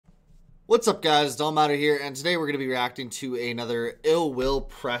What's up, guys? Matter here, and today we're going to be reacting to another Ill Will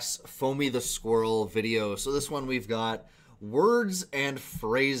Press Foamy the Squirrel video. So this one we've got words and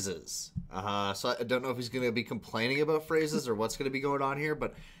phrases. So I don't know if he's going to be complaining about phrases or what's going to be going on here,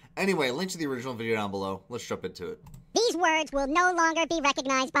 but anyway, link to the original video down below. Let's jump into it. These words will no longer be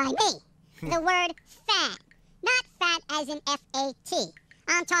recognized by me. The word fat. Not fat as in F-A-T.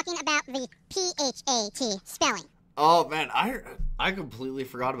 I'm talking about the P-H-A-T spelling. Oh, man, I completely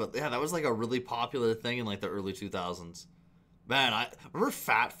forgot about that. Yeah, that was like a really popular thing in like the early 2000s. Man, I remember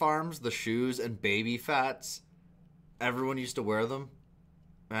Fat Farms, the shoes, and baby fats. Everyone used to wear them.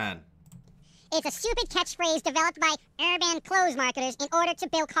 Man. It's a stupid catchphrase developed by urban clothes marketers in order to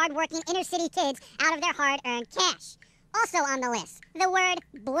bilk hardworking inner-city kids out of their hard-earned cash. Also on the list, the word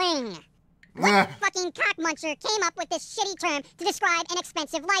bling. What fucking cockmuncher came up with this shitty term to describe an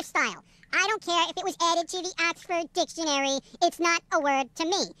expensive lifestyle? I don't care if it was added to the Oxford Dictionary. It's not a word to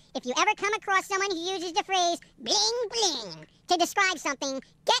me. If you ever come across someone who uses the phrase bling bling to describe something,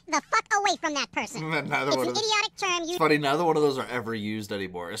 get the fuck away from that person. It's an idiotic term. It's funny, neither one of those are ever used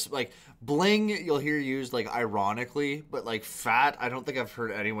anymore. It's like bling, you'll hear used like ironically, but like fat, I don't think I've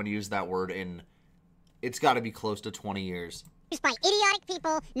heard anyone use that word in, it's got to be close to 20 years. Used by idiotic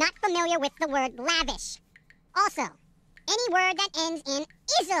people not familiar with the word lavish. Also, any word that ends in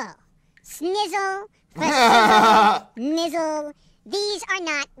izzle, snizzle, nizzle, these are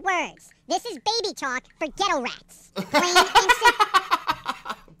not words. This is baby talk for ghetto rats. Plain and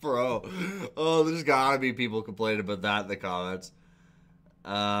simple. Bro, oh, there's gotta be people complaining about that in the comments.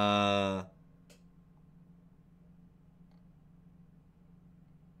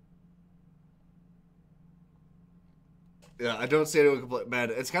 Yeah, I don't see anyone complain. Man,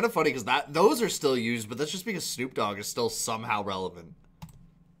 it's kind of funny because those are still used, but that's just because Snoop Dogg is still somehow relevant.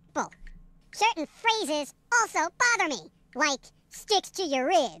 Certain phrases also bother me, like sticks to your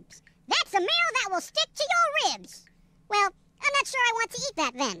ribs. That's a meal that will stick to your ribs. Well, I'm not sure I want to eat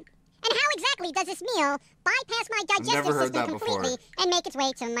that then. And how exactly does this meal bypass my digestive system completely and make its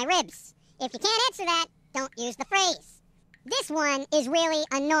way to my ribs? If you can't answer that, don't use the phrase. This one is really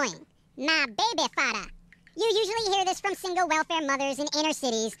annoying. My baby fada. You usually hear this from single welfare mothers in inner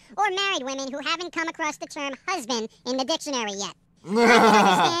cities or married women who haven't come across the term husband in the dictionary yet. I can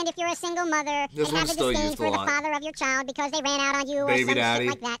understand if you're a single mother and have a disdain for the father of your child because they ran out on you or some shit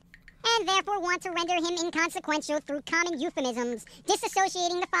like that, and therefore want to render him inconsequential through common euphemisms,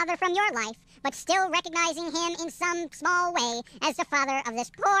 disassociating the father from your life, but still recognizing him in some small way as the father of this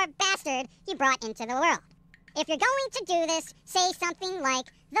poor bastard you brought into the world. If you're going to do this, say something like,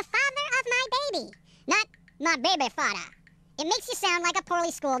 the father of my baby, not my baby fada. It makes you sound like a poorly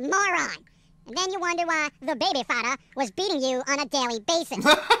schooled moron. And then you wonder why the baby fada was beating you on a daily basis.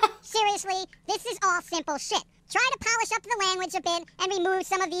 Seriously, this is all simple shit. Try to polish up the language a bit and remove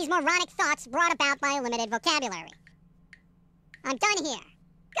some of these moronic thoughts brought about by a limited vocabulary. I'm done here.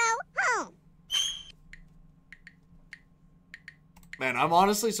 Go home. Man, I'm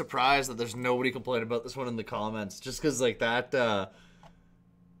honestly surprised that there's nobody complaining about this one in the comments. Just because, like, that,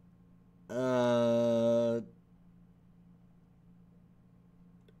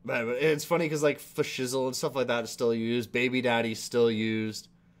 Man, but it's funny because like fashizzle and stuff like that is still used. Baby daddy's still used.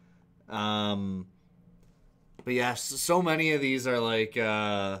 But yeah, so many of these are like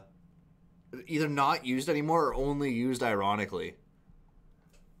either not used anymore or only used ironically.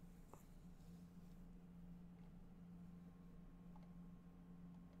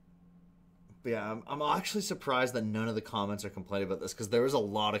 But yeah, I'm actually surprised that none of the comments are complaining about this because there was a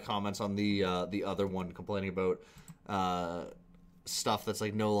lot of comments on the other one complaining about stuff that's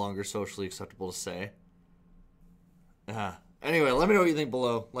like no longer socially acceptable to say. Anyway, let me know what you think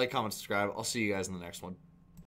below. Like, comment, subscribe. I'll see you guys in the next one.